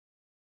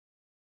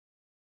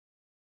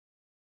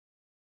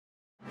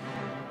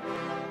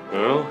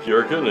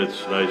Jurgen,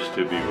 it's nice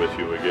to be with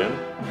you again.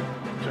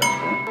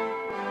 Jasper.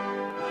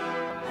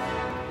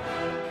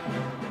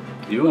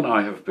 You and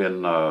I have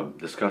been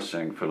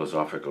discussing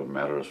philosophical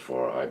matters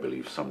for, I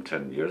believe, some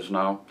 10 years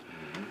now.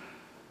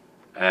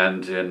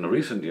 And in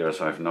recent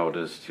years I've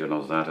noticed,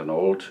 that an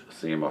old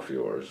theme of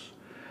yours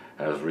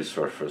has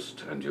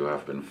resurfaced, and you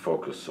have been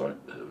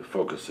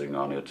focusing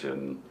on it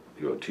in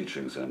your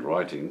teachings and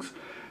writings,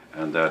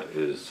 and that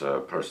is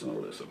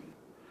personalism.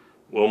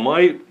 Well,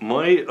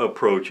 my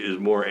approach is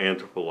more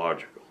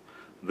anthropological.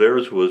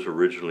 Theirs was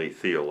originally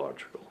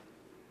theological.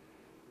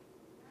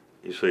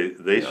 You see,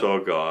 they saw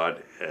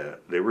God,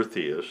 they were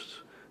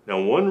theists.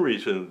 Now, one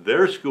reason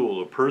their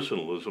school of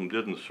personalism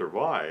didn't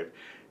survive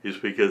is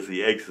because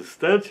the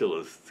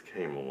existentialists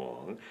came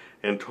along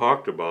and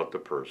talked about the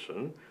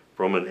person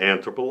from an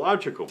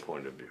anthropological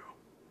point of view.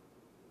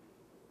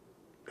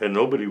 And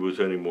nobody was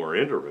any more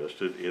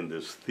interested in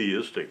this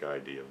theistic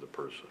idea of the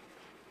person.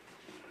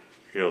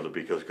 That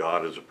because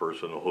God is a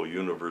person, the whole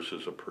universe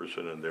is a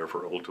person, and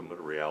therefore ultimate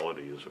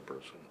reality is a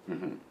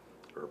person,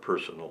 or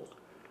personal.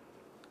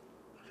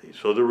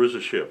 So there was a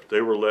shift.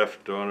 They were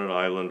left on an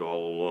island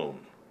all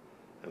alone.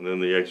 And then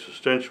the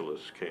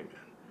existentialists came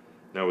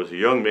in. Now, as a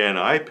young man,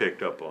 I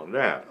picked up on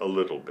that a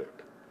little bit.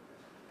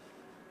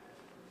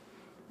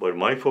 But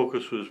my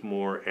focus was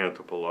more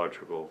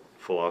anthropological,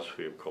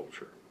 philosophy of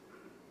culture.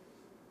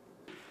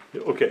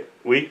 Okay,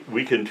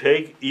 we can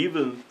take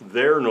even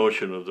their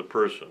notion of the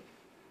person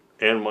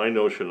and my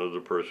notion of the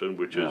person,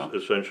 which is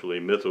essentially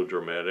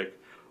mythodramatic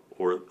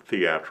or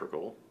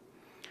theatrical,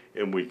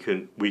 and we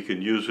can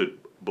use it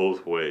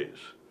both ways.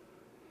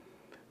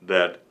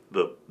 That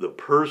the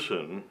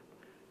person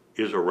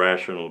is a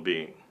rational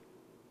being.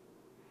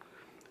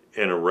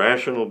 And a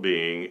rational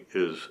being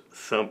is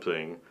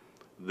something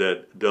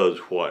that does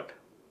what?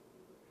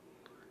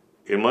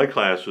 In my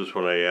classes,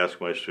 when I ask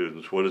my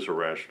students, what is a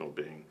rational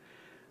being?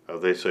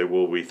 They say,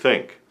 well, we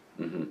think.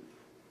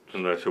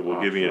 And I said, well,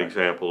 give me an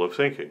example of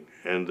thinking.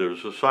 And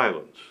there's a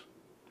silence.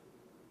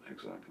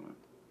 Exactly.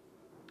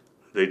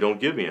 They don't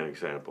give me an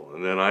example.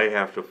 And then I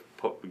have to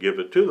give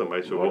it to them.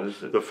 I said, well,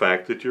 the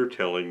fact that you're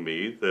telling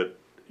me that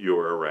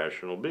you're a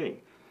rational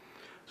being.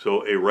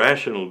 So a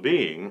rational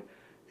being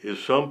is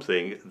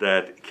something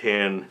that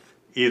can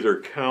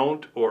either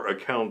count or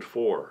account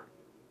for.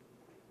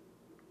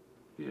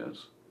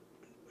 Yes.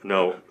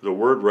 Now, the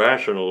word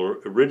rational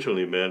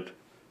originally meant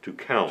to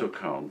count. To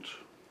count.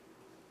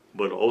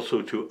 But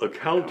also to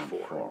account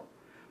for.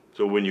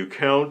 So when you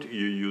count,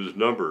 you use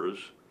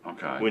numbers.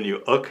 Okay. When you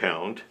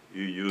account,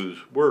 you use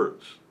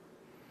words.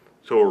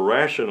 So a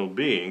rational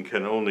being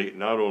can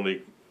not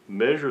only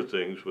measure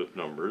things with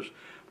numbers,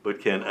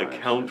 but can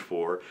account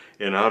for,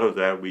 and out of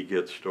that we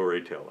get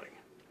storytelling.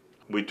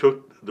 We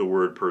took the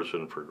word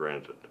person for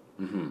granted.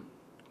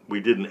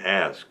 We didn't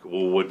ask,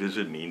 well, what does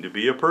it mean to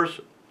be a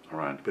person? All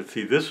right. But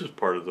see, this is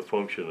part of the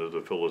function of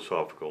the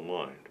philosophical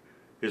mind,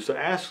 is to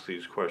ask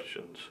these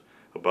questions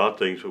about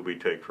things that we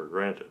take for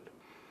granted.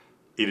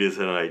 It is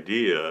an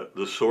idea,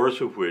 the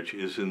source of which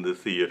is in the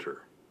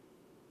theater.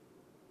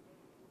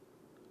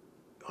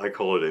 I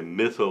call it a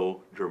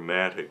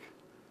mythodramatic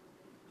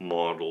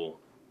model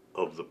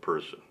of the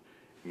person,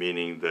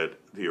 meaning that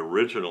the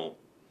original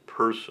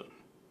person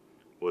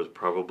was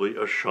probably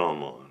a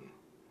shaman.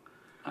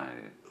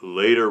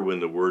 Later, when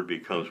the word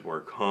becomes more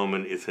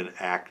common, it's an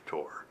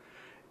actor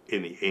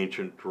in the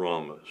ancient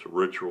dramas,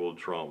 ritual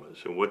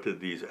dramas. And what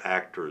did these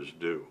actors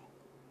do?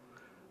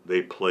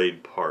 They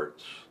played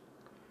parts.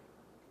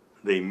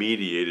 They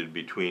mediated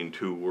between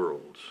two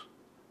worlds.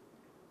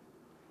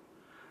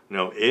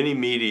 Now, any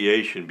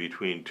mediation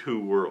between two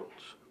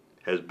worlds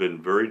has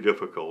been very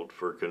difficult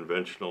for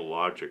conventional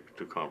logic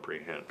to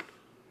comprehend.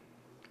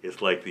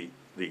 It's like the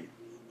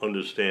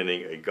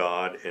understanding a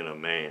god and a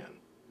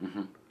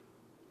man,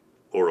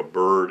 or a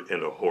bird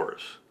and a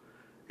horse.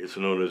 It's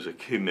known as a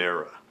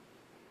chimera.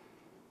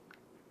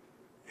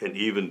 And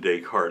even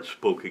Descartes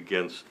spoke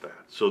against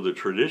that. So the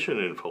tradition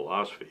in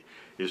philosophy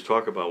is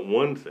talk about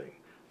one thing,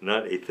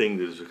 not a thing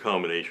that is a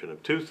combination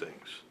of two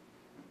things.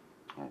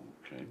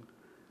 Okay.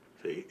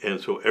 See?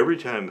 And so every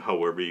time,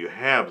 however, you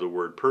have the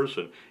word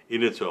person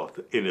in its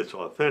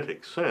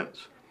authentic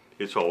sense,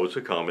 it's always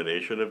a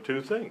combination of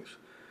two things.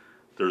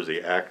 There's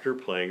the actor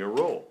playing a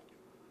role.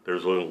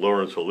 There's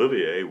Laurence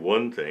Olivier,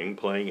 one thing,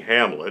 playing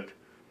Hamlet,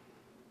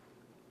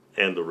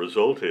 and the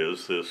result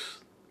is this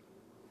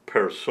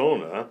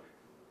persona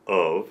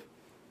of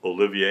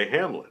Olivier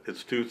Hamlet.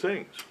 It's two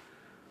things.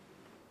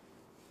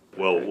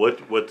 Well,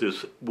 what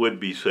this would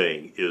be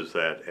saying is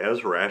that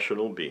as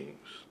rational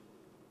beings,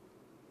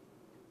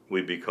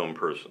 we become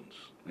persons.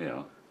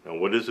 Yeah. Now,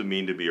 what does it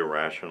mean to be a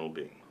rational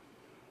being?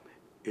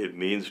 It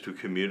means to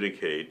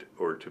communicate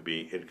or to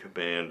be in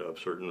command of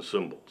certain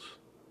symbols.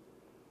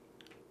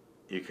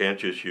 You can't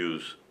just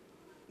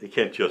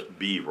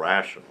be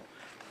rational.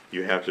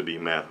 You have to be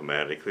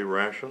mathematically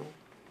rational.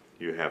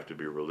 You have to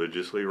be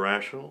religiously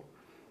rational.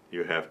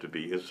 You have to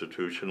be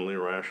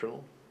institutionally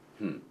rational.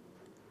 You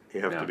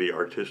have to be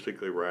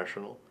artistically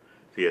rational.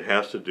 See, it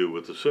has to do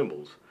with the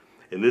symbols.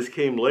 And this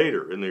came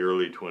later in the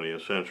early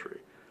 20th century.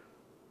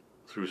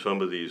 through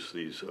some of these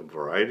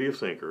variety of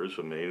thinkers,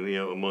 and mainly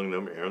among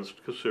them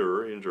Ernst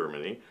Cassirer in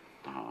Germany,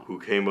 who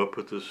came up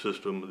with this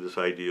system, this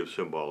idea of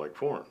symbolic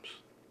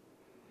forms.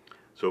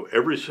 So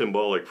every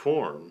symbolic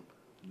form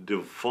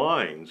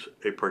defines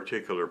a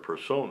particular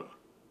persona.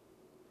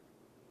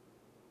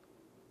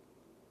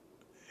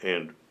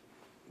 And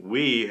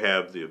we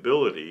have the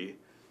ability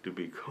to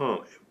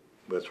become,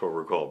 that's what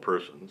we're called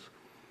persons,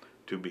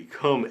 to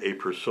become a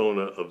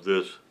persona of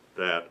this,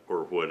 that,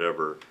 or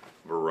whatever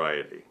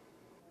variety.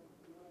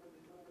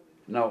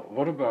 Now,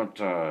 what about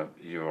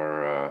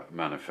your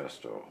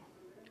manifesto?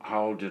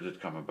 How did it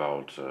come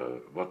about?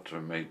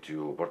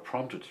 What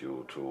prompted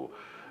you to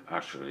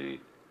actually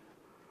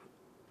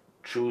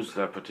choose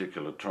that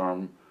particular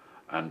term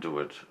and do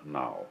it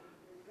now?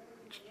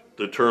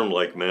 The term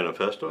like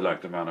manifesto?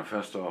 Like the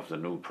manifesto of the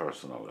new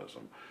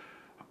personalism.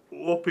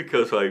 Well,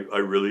 because I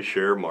really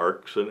share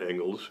Marx and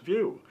Engels'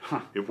 view.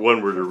 If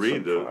one were to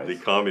read the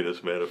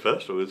Communist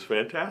Manifesto, it's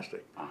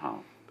fantastic.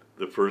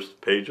 The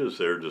first pages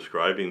there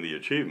describing the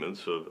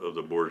achievements of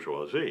the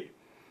bourgeoisie.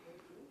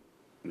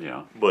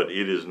 Yeah. But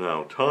it is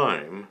now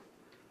time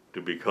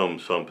to become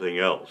something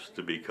else,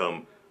 to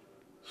become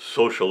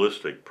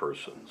socialistic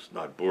persons,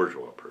 not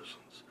bourgeois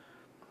persons.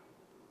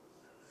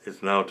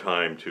 It's now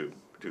time to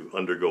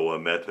undergo a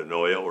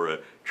metanoia or a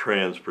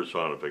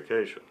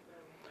transpersonification.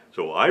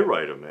 So I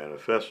write a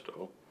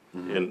manifesto,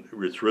 and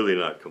it's really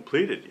not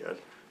completed yet,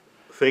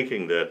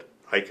 thinking that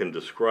I can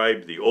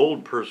describe the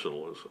old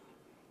personalism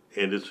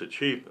and its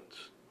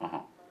achievements,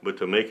 but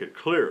to make it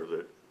clear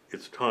that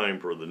it's time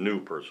for the new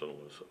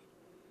personalism.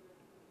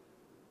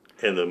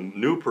 And the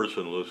new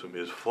personalism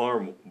is far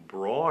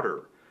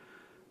broader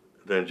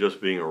than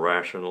just being a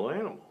rational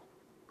animal.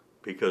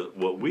 Because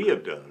what we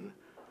have done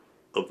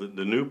of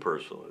the new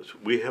personalism,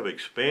 we have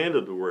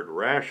expanded the word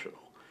rational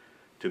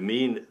to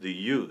mean the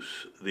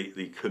use,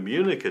 the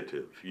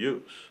communicative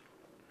use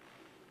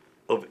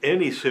of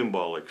any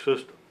symbolic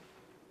system,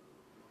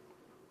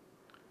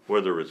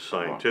 whether it's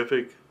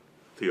scientific,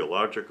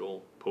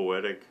 theological,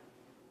 poetic,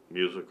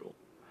 musical.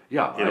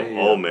 Yeah,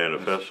 all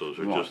manifestos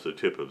are just the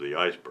tip of the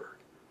iceberg.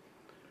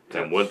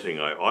 And one thing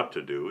I ought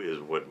to do is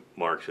what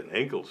Marx and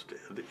Engels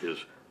did,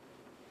 is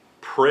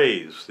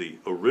praise the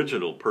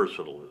original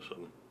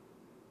personalism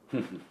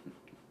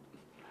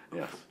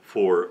yes.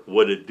 for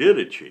what it did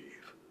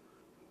achieve,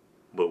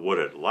 but what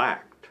it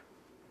lacked.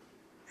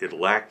 It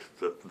lacked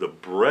the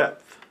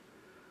breadth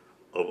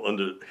of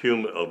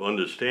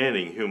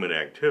understanding human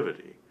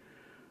activity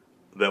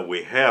that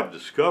we have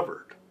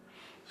discovered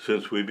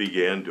since we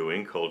began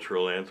doing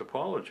cultural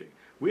anthropology.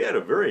 We had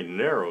a very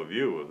narrow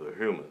view of the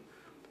human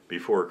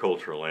before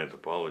cultural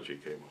anthropology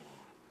came along.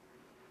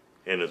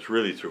 And it's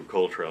really through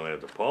cultural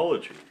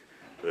anthropology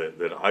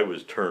that I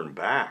was turned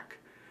back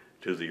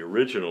to the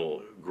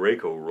original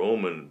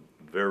Greco-Roman,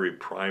 very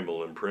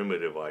primal and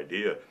primitive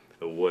idea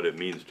of what it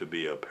means to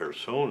be a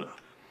persona,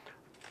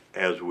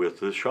 as with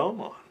the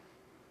shaman.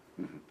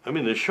 I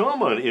mean, the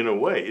shaman, in a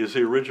way, is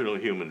the original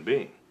human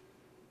being.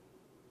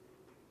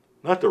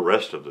 Not the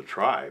rest of the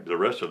tribe. The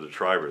rest of the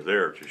tribe are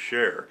there to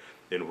share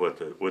in what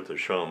the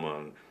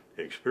shaman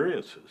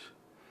experiences.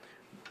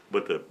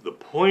 But the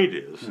point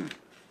is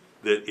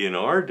that in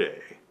our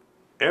day,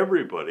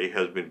 everybody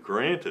has been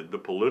granted the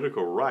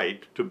political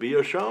right to be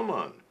a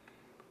shaman.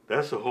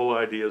 That's the whole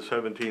idea of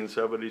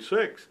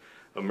 1776.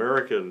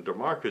 American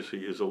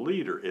democracy is a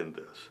leader in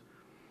this.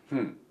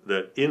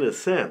 That in a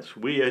sense,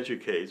 we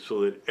educate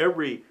so that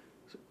every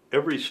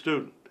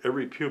student,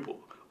 every pupil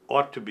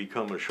ought to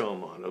become a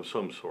shaman of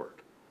some sort.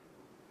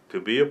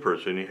 To be a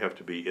person, you have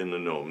to be in the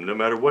know. No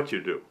matter what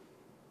you do,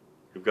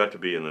 you've got to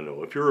be in the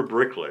know. If you're a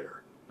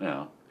bricklayer,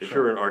 if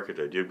you're an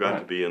architect, you've got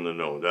to be in the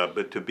know.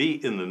 But to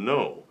be in the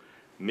know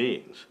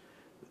means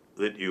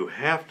that you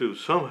have to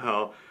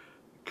somehow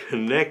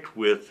connect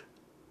with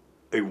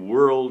a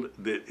world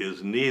that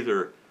is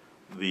neither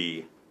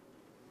the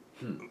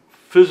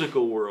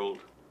physical world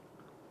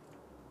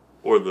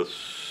or the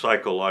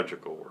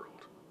psychological world.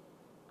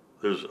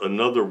 There's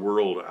another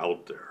world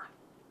out there.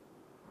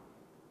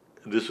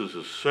 This is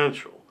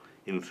essential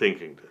in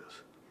thinking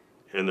this.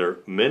 And there are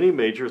many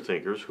major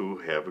thinkers who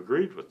have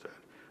agreed with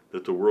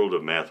that the world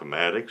of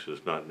mathematics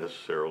is not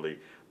necessarily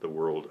the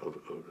world of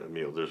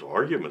there's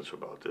arguments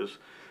about this,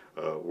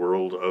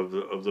 world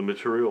of the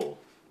material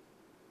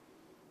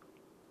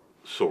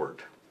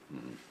sort.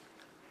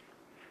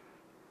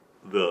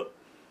 The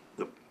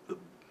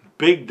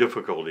big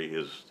difficulty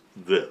is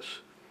this,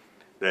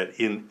 that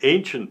in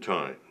ancient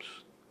times,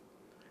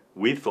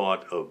 we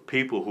thought of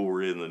people who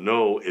were in the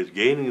know as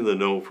gaining the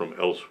know from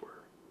elsewhere.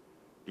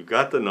 You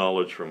got the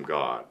knowledge from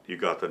God. You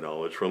got the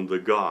knowledge from the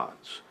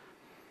gods.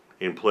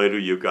 In Plato,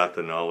 you got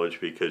the knowledge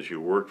because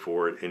you worked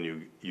for it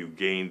and you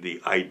gained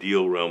the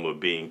ideal realm of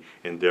being,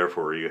 and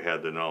therefore you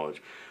had the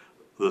knowledge.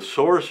 The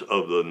source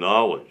of the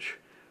knowledge,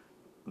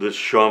 this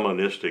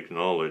shamanistic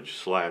knowledge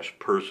 /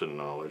 person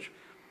knowledge,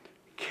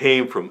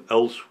 came from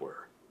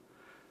elsewhere.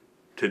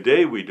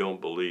 Today we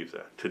don't believe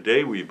that.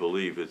 Today we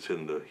believe it's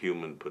in the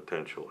human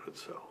potential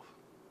itself.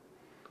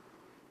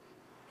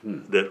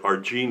 that our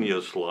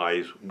genius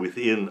lies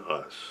within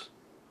us.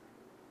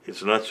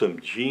 It's not some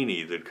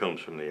genie that comes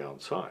from the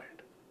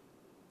outside.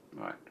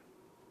 Right.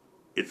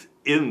 It's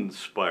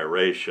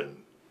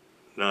inspiration,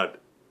 not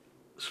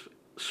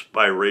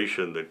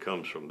spiration that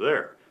comes from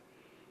there.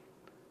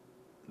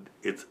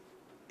 It's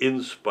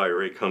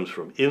inspiration comes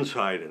from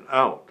inside and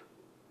out.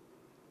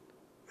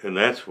 And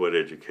that's what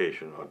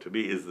education ought to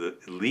be, is the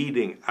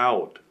leading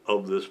out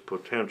of this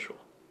potential.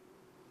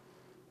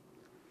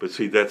 But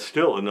see, that's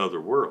still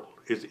another world.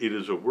 It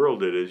is a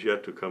world that is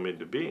yet to come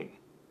into being.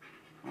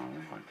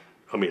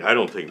 I mean, I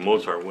don't think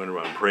Mozart went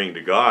around praying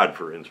to God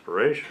for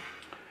inspiration.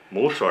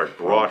 Mozart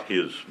brought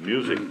his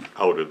music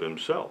out of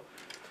himself.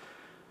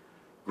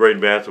 Great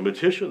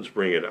mathematicians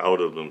bring it out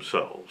of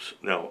themselves.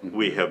 Now,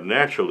 we have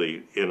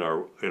naturally, in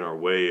our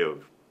way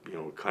of,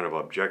 kind of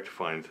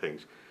objectifying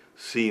things,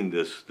 seen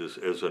this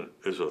as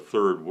a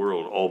third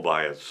world all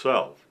by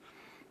itself.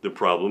 The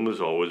problem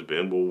has always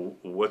been, well,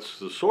 what's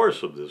the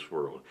source of this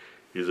world?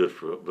 Is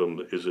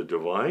it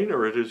divine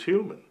or it is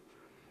human?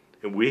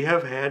 And we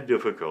have had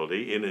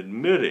difficulty in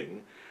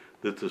admitting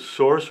that the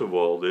source of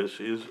all this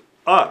is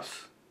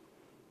us,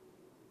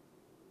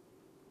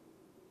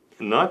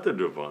 not the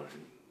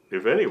divine.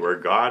 If anywhere,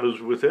 God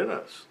is within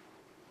us.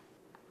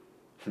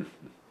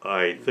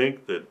 I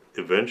think that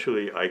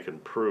eventually I can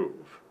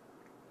prove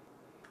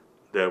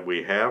that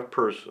we have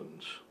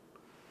persons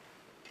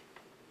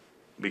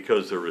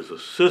because there is a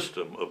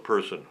system of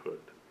personhood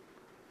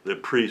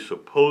that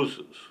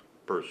presupposes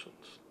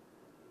persons.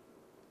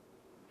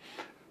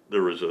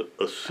 There is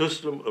a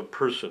system of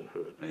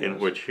personhood in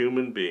which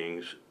human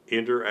beings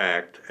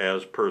interact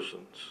as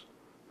persons.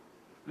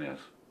 Yes.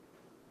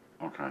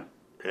 Okay.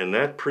 And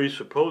that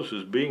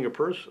presupposes being a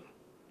person.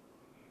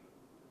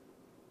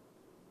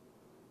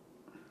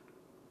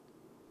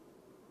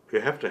 You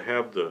have to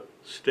have the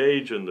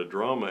stage and the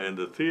drama and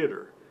the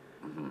theater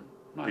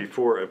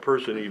before a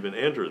person even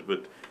enters.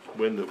 But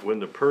when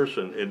the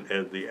person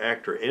and the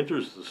actor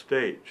enters the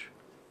stage,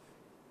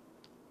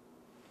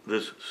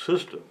 this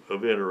system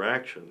of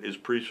interaction is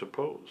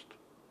presupposed.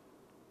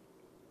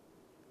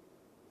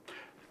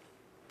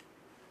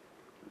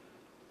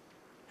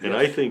 And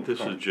I think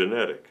this is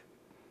genetic.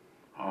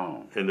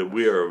 Oh, and that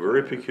we are a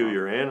very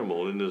peculiar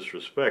animal in this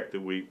respect, that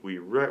we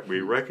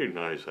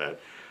recognize that.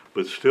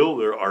 But still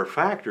there are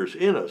factors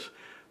in us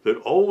that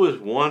always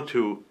want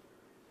to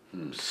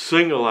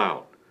single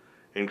out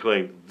and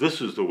claim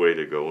this is the way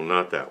to go,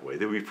 not that way.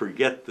 That we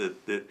forget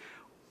that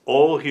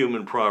all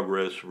human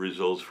progress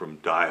results from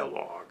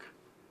dialogue.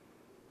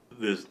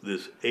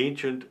 This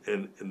ancient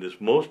and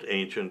this most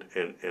ancient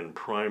and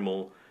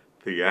primal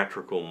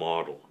theatrical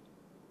model.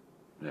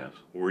 Yes.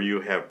 Where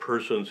you have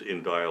persons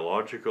in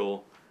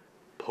dialogical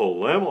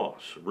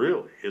polemos,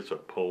 really, it's a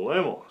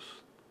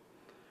polemos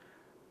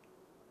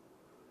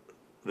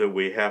that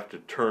we have to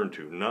turn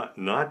to,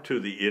 not to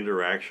the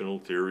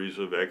interactional theories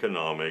of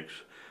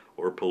economics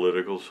or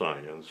political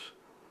science,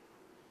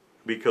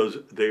 because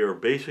they are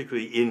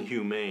basically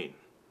inhumane.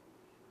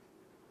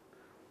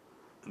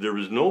 There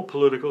is no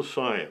political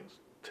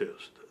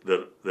scientist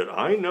that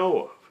I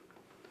know of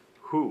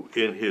who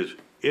in his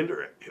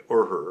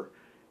or her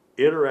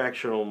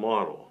interactional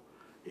model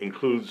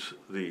includes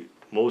the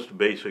most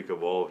basic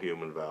of all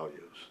human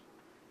values,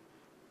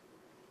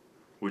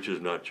 which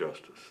is not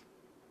justice.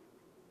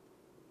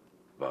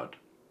 But?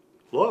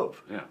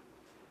 Love. Yeah.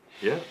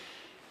 Yeah.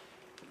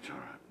 It's all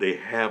right. They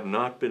have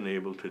not been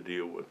able to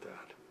deal with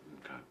that.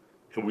 Okay.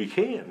 And we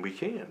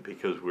can,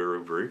 because we're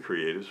a very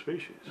creative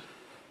species.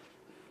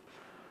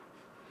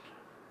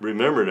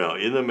 Remember now,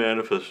 in the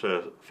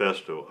manifesto,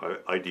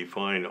 I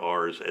define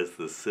ours as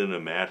the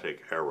cinematic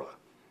era.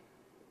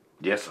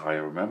 Yes, I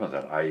remember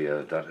that.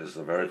 That is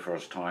the very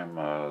first time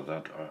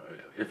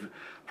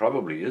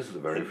probably is the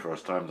very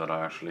first time that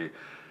I actually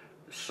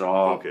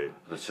saw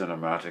the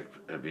cinematic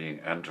being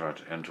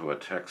entered into a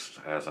text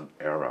as an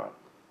era.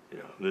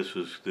 Yeah, this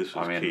is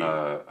I mean, key.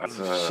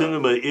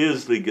 Cinema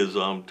is the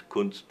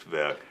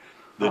Gesamtkunstwerk,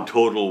 the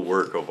total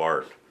work of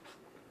art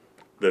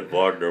that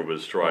Wagner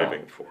was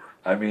striving for.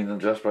 I mean,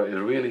 Jasper, it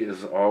really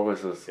is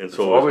always a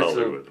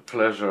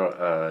pleasure,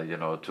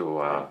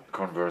 to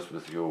converse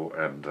with you,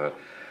 and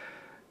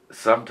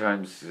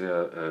sometimes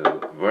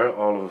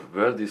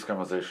where these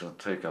conversations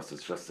take us,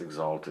 it's just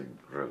exalting,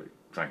 really.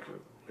 Thank you.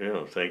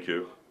 Yeah, thank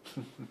you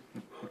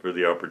for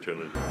the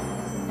opportunity.